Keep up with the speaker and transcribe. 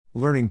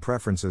Learning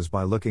Preferences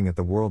by Looking at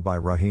the World by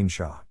Rohin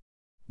Shah.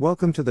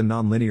 Welcome to the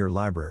Nonlinear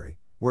Library,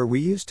 where we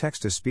use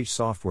text-to-speech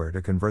software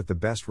to convert the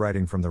best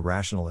writing from the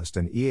Rationalist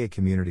and EA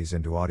communities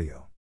into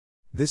audio.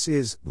 This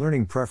is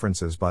Learning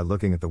Preferences by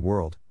Looking at the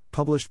World,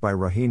 published by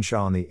Rohin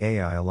Shah on the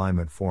AI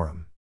Alignment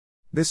Forum.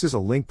 This is a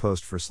link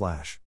post for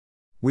 /.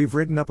 We've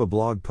written up a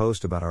blog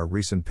post about our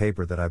recent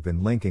paper that I've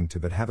been linking to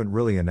but haven't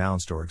really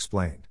announced or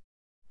explained.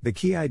 The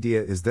key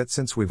idea is that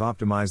since we've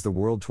optimized the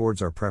world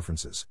towards our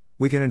preferences,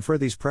 we can infer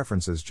these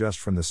preferences just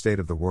from the state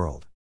of the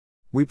world.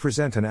 We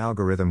present an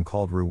algorithm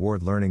called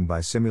reward learning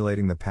by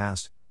simulating the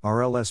past,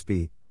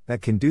 RLSP,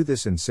 that can do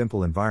this in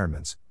simple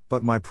environments,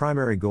 but my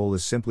primary goal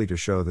is simply to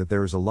show that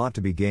there is a lot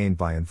to be gained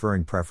by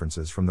inferring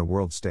preferences from the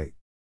world state.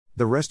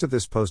 The rest of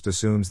this post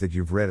assumes that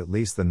you've read at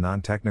least the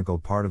non-technical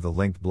part of the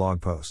linked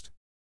blog post.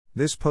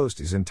 This post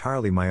is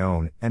entirely my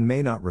own and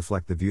may not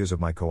reflect the views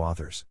of my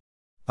co-authors.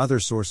 Other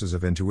sources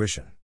of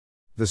intuition.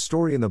 The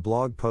story in the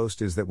blog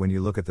post is that when you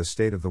look at the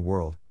state of the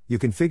world, you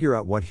can figure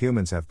out what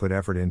humans have put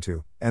effort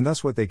into, and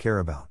thus what they care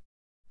about.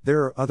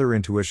 There are other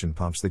intuition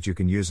pumps that you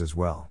can use as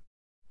well.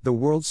 The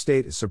world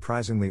state is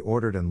surprisingly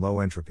ordered and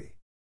low entropy.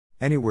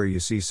 Anywhere you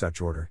see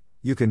such order,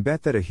 you can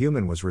bet that a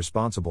human was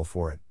responsible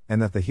for it,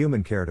 and that the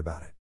human cared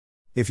about it.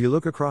 If you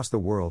look across the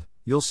world,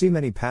 you'll see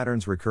many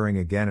patterns recurring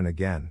again and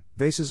again.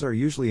 Vases are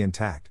usually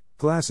intact,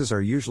 glasses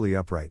are usually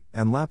upright,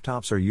 and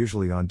laptops are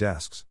usually on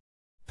desks.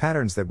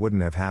 Patterns that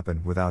wouldn't have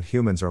happened without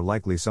humans are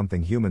likely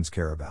something humans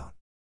care about.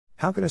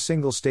 How can a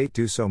single state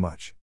do so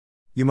much?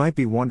 You might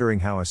be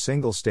wondering how a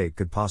single state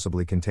could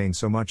possibly contain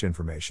so much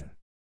information.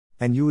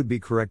 And you would be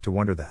correct to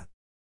wonder that.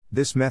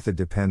 This method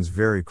depends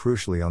very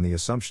crucially on the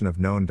assumption of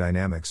known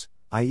dynamics,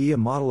 i.e. a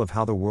model of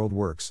how the world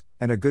works,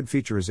 and a good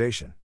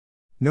featurization.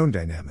 Known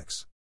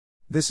dynamics.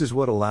 This is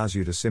what allows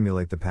you to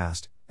simulate the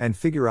past, and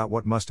figure out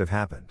what must have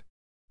happened.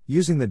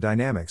 Using the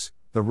dynamics,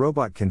 the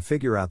robot can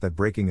figure out that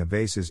breaking a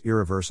vase is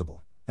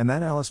irreversible, and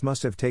that Alice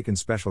must have taken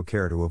special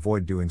care to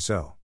avoid doing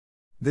so.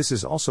 This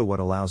is also what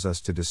allows us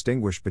to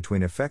distinguish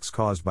between effects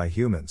caused by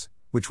humans,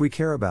 which we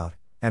care about,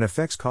 and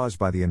effects caused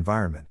by the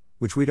environment,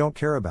 which we don't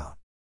care about.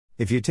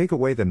 If you take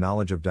away the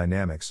knowledge of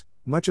dynamics,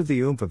 much of the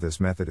oomph of this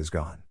method is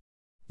gone.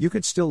 You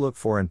could still look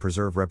for and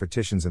preserve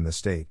repetitions in the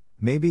state.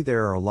 Maybe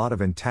there are a lot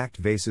of intact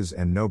vases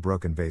and no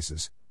broken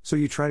vases, so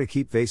you try to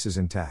keep vases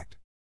intact.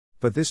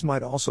 But this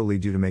might also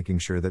lead you to making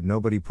sure that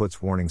nobody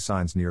puts warning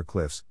signs near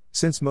cliffs,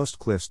 since most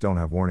cliffs don't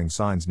have warning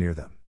signs near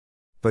them.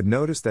 But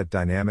notice that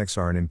dynamics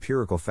are an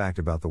empirical fact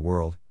about the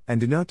world, and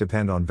do not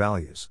depend on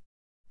values.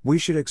 We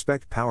should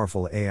expect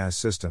powerful AI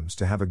systems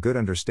to have a good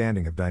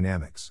understanding of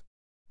dynamics.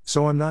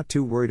 So I'm not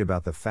too worried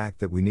about the fact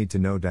that we need to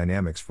know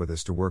dynamics for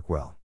this to work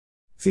well.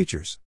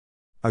 Features.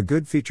 A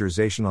good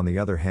featurization, on the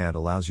other hand,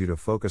 allows you to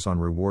focus on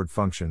reward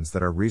functions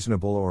that are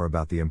reasonable or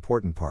about the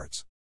important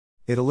parts.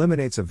 It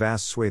eliminates a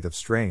vast swathe of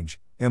strange,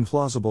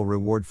 implausible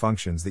reward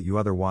functions that you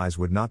otherwise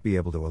would not be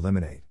able to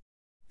eliminate.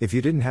 If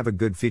you didn't have a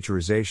good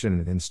featurization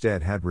and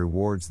instead had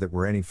rewards that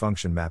were any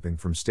function mapping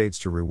from states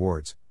to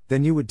rewards,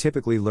 then you would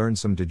typically learn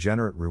some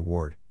degenerate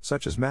reward,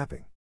 such as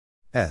mapping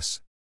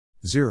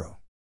S0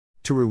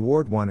 to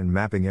reward 1 and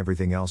mapping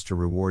everything else to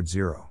reward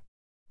 0.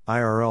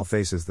 IRL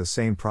faces the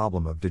same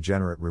problem of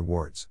degenerate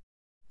rewards.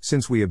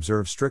 Since we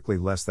observe strictly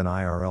less than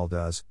IRL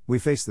does, we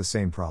face the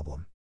same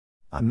problem.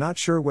 I'm not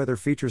sure whether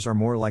features are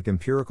more like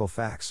empirical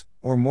facts,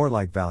 or more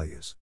like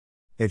values.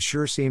 It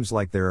sure seems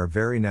like there are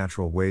very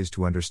natural ways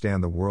to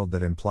understand the world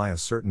that imply a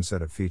certain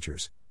set of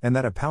features, and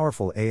that a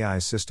powerful AI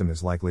system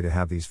is likely to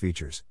have these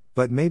features,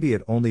 but maybe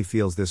it only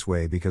feels this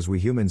way because we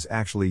humans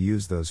actually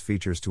use those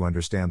features to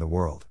understand the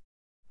world.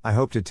 I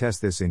hope to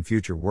test this in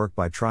future work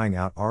by trying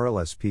out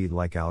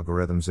RLSP-like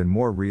algorithms in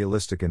more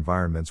realistic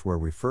environments where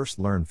we first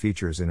learn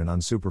features in an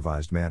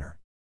unsupervised manner.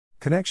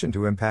 Connection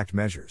to impact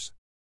measures.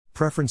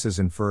 Preferences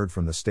inferred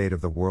from the state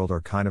of the world are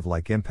kind of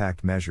like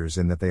impact measures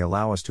in that they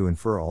allow us to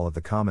infer all of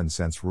the common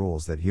sense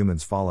rules that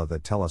humans follow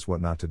that tell us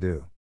what not to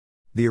do.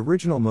 The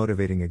original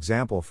motivating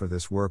example for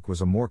this work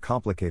was a more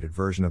complicated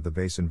version of the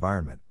vase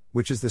environment,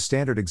 which is the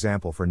standard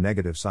example for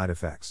negative side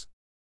effects.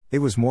 It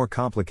was more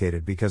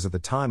complicated because at the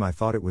time I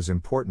thought it was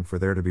important for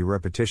there to be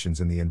repetitions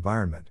in the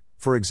environment,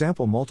 for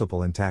example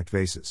multiple intact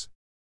vases.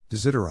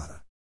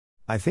 Desiderata.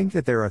 I think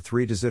that there are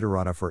 3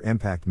 desiderata for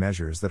impact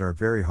measures that are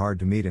very hard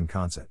to meet in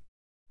concept.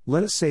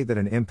 Let us say that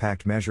an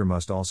impact measure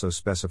must also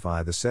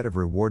specify the set of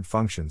reward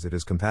functions it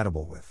is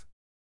compatible with.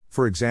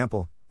 For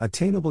example,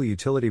 attainable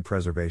utility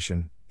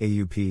preservation,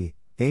 AUP,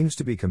 aims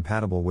to be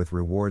compatible with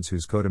rewards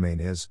whose codomain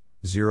is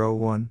 0,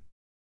 1.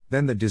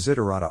 Then the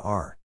desiderata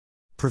are: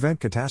 prevent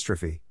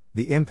catastrophe,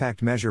 the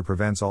impact measure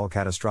prevents all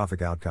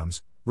catastrophic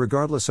outcomes,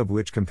 regardless of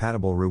which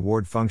compatible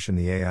reward function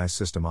the AI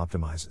system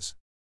optimizes.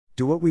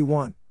 Do what we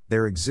want,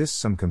 there exists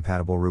some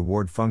compatible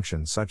reward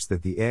function such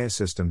that the AI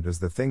system does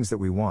the things that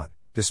we want,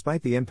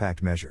 despite the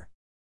impact measure.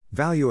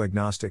 Value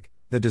agnostic,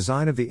 the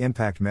design of the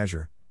impact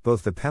measure,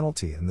 both the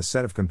penalty and the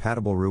set of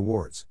compatible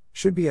rewards,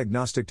 should be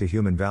agnostic to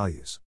human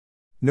values.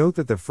 Note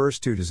that the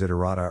first 2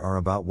 desiderata are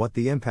about what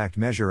the impact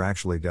measure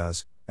actually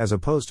does, as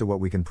opposed to what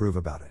we can prove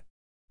about it.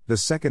 The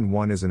second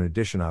one is an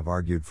addition I've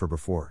argued for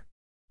before.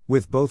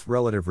 With both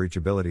relative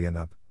reachability and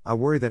up, I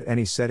worry that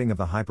any setting of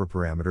the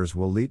hyperparameters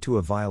will lead to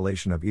a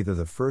violation of either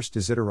the first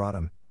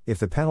desideratum, if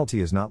the penalty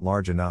is not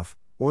large enough,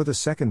 or the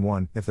second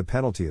one, if the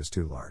penalty is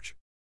too large.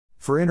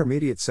 For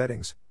intermediate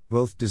settings,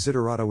 both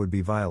desiderata would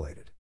be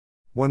violated.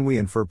 When we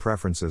infer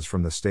preferences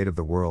from the state of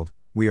the world,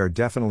 we are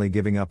definitely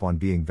giving up on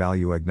being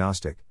value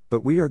agnostic,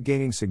 but we are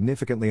gaining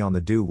significantly on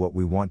the do what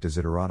we want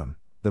desideratum.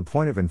 The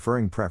point of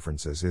inferring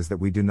preferences is that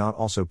we do not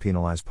also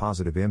penalize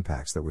positive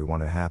impacts that we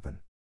want to happen.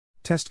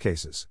 Test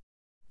cases.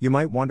 You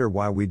might wonder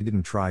why we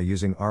didn't try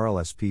using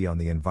RLSP on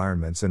the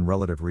environments and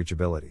relative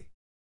reachability.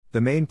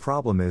 The main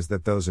problem is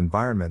that those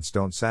environments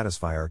don't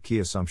satisfy our key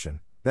assumption,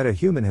 that a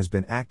human has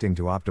been acting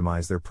to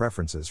optimize their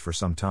preferences for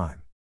some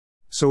time.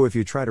 So if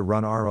you try to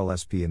run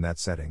RLSP in that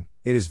setting,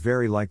 it is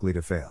very likely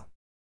to fail.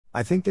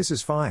 I think this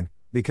is fine,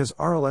 because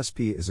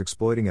RLSP is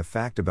exploiting a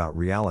fact about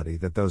reality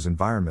that those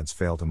environments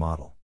fail to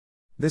model.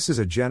 This is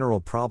a general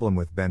problem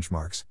with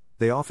benchmarks.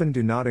 They often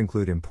do not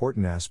include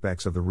important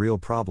aspects of the real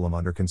problem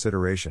under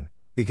consideration,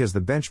 because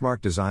the benchmark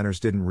designers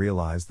didn't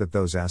realize that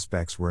those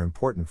aspects were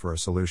important for a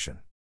solution.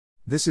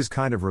 This is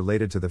kind of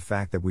related to the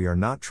fact that we are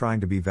not trying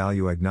to be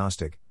value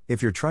agnostic.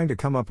 If you're trying to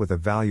come up with a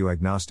value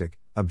agnostic,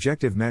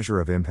 objective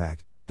measure of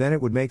impact, then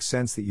it would make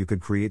sense that you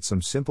could create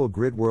some simple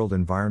grid world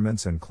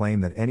environments and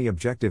claim that any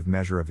objective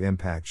measure of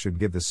impact should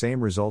give the same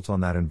result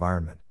on that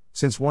environment,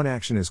 since one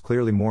action is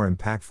clearly more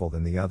impactful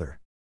than the other.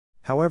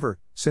 However,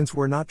 since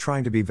we're not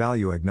trying to be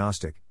value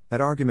agnostic,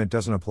 that argument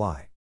doesn't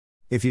apply.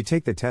 If you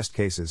take the test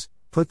cases,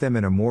 put them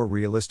in a more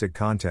realistic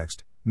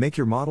context, make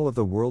your model of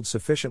the world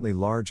sufficiently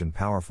large and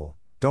powerful,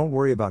 don't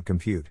worry about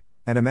compute,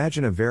 and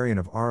imagine a variant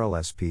of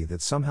RLSP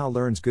that somehow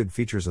learns good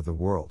features of the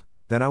world,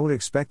 then I would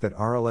expect that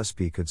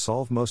RLSP could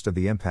solve most of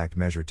the impact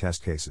measure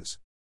test cases.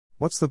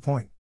 What's the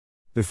point?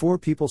 Before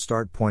people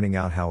start pointing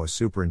out how a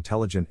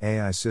superintelligent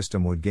AI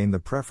system would gain the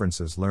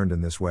preferences learned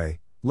in this way,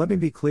 let me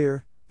be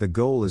clear, the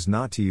goal is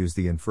not to use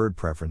the inferred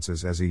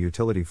preferences as a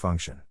utility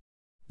function.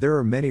 There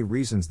are many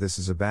reasons this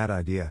is a bad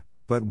idea,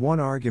 but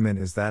one argument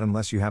is that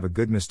unless you have a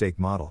good mistake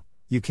model,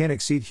 you can't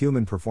exceed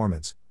human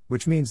performance,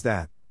 which means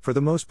that, for the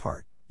most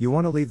part, you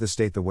want to leave the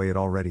state the way it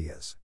already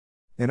is.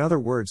 In other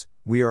words,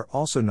 we are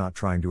also not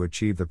trying to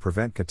achieve the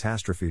prevent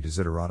catastrophe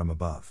desideratum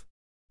above.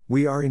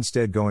 We are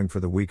instead going for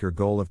the weaker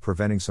goal of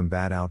preventing some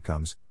bad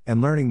outcomes, and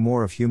learning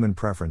more of human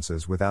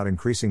preferences without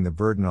increasing the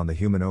burden on the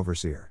human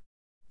overseer.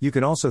 You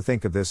can also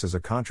think of this as a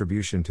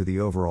contribution to the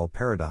overall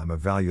paradigm of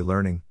value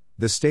learning.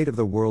 The state of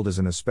the world is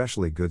an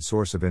especially good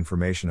source of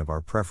information of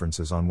our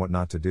preferences on what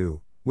not to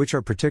do, which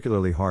are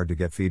particularly hard to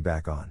get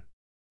feedback on.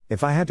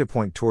 If I had to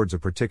point towards a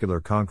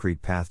particular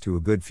concrete path to a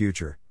good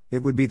future,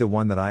 it would be the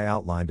one that I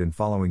outlined in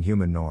Following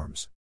Human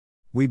Norms.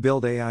 We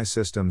build AI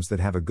systems that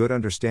have a good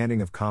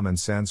understanding of common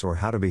sense or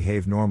how to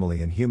behave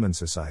normally in human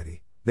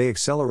society. They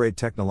accelerate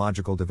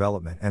technological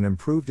development and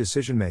improve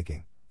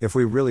decision-making. If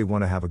we really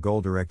want to have a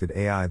goal-directed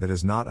AI that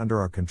is not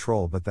under our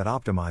control but that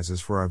optimizes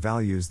for our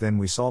values, then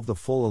we solve the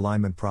full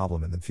alignment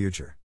problem in the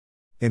future.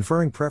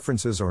 Inferring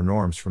preferences or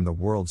norms from the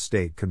world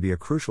state could be a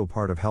crucial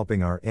part of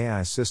helping our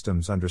AI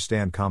systems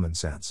understand common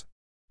sense.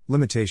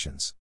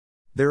 Limitations.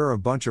 There are a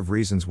bunch of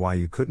reasons why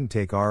you couldn't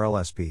take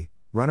RLSP,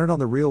 run it on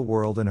the real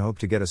world and hope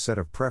to get a set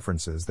of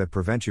preferences that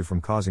prevent you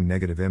from causing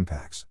negative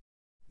impacts.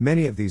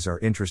 Many of these are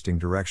interesting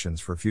directions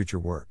for future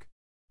work.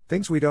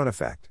 Things we don't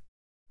affect.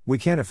 We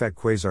can't affect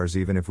quasars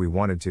even if we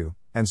wanted to,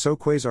 and so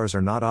quasars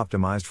are not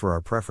optimized for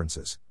our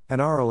preferences,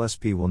 and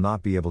RLSP will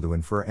not be able to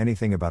infer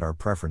anything about our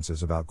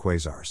preferences about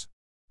quasars.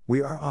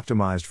 We are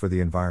optimized for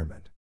the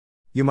environment.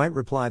 You might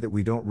reply that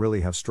we don't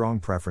really have strong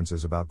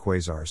preferences about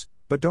quasars,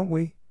 but don't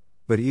we?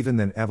 But even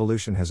then,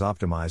 evolution has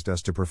optimized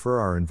us to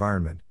prefer our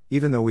environment,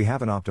 even though we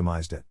haven't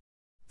optimized it.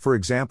 For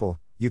example,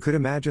 you could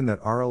imagine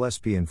that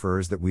RLSP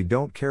infers that we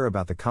don't care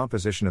about the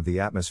composition of the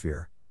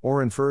atmosphere,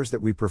 or infers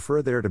that we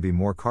prefer there to be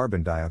more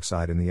carbon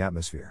dioxide in the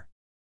atmosphere.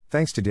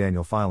 Thanks to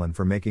Daniel Phelan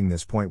for making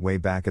this point way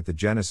back at the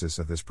genesis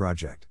of this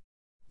project.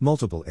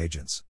 Multiple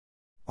agents.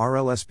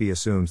 RLSP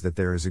assumes that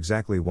there is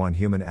exactly one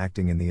human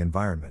acting in the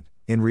environment.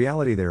 In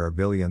reality there are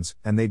billions,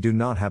 and they do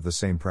not have the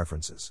same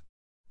preferences.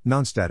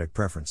 Non-static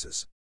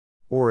preferences.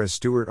 Or as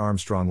Stuart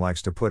Armstrong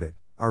likes to put it,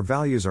 our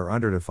values are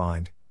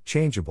underdefined,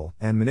 changeable,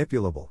 and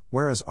manipulable,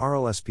 whereas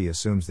RLSP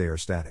assumes they are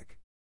static.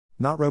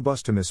 Not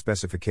robust to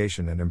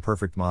misspecification and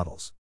imperfect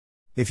models.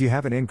 If you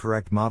have an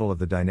incorrect model of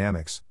the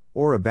dynamics,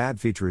 or a bad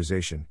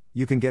featurization,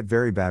 you can get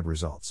very bad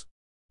results.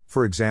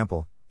 For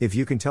example, if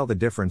you can tell the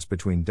difference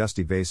between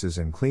dusty vases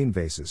and clean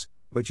vases,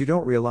 but you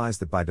don't realize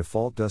that by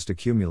default dust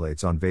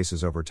accumulates on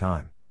vases over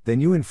time,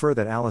 then you infer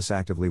that Alice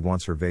actively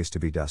wants her vase to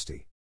be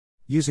dusty.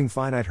 Using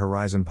finite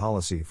horizon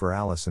policy for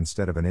Alice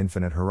instead of an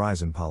infinite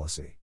horizon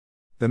policy.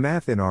 The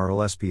math in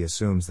RLSP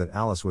assumes that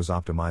Alice was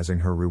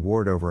optimizing her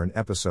reward over an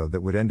episode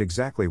that would end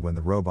exactly when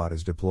the robot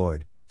is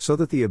deployed, so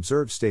that the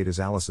observed state is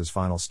Alice's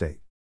final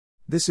state.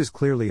 This is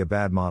clearly a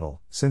bad model,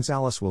 since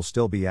Alice will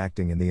still be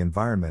acting in the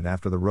environment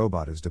after the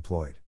robot is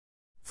deployed.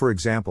 For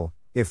example,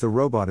 if the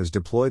robot is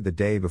deployed the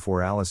day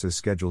before Alice is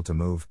scheduled to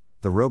move,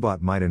 the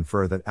robot might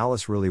infer that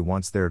Alice really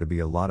wants there to be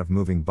a lot of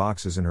moving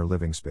boxes in her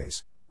living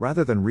space,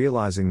 rather than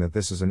realizing that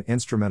this is an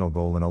instrumental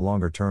goal in a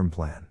longer-term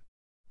plan.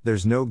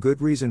 There's no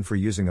good reason for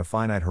using a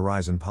finite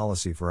horizon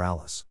policy for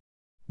Alice.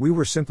 We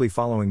were simply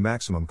following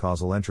maximum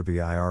causal entropy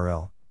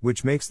IRL,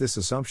 which makes this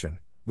assumption,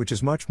 which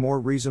is much more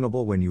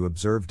reasonable when you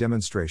observe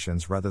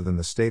demonstrations rather than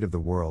the state of the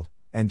world,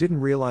 and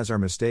didn't realize our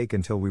mistake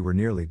until we were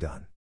nearly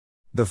done.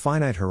 The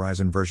finite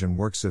horizon version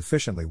works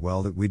sufficiently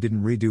well that we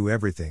didn't redo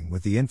everything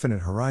with the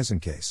infinite horizon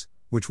case,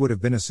 which would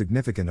have been a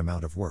significant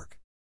amount of work.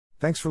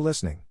 Thanks for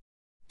listening.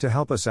 To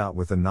help us out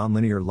with the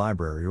Nonlinear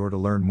Library or to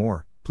learn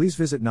more, please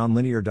visit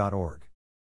nonlinear.org.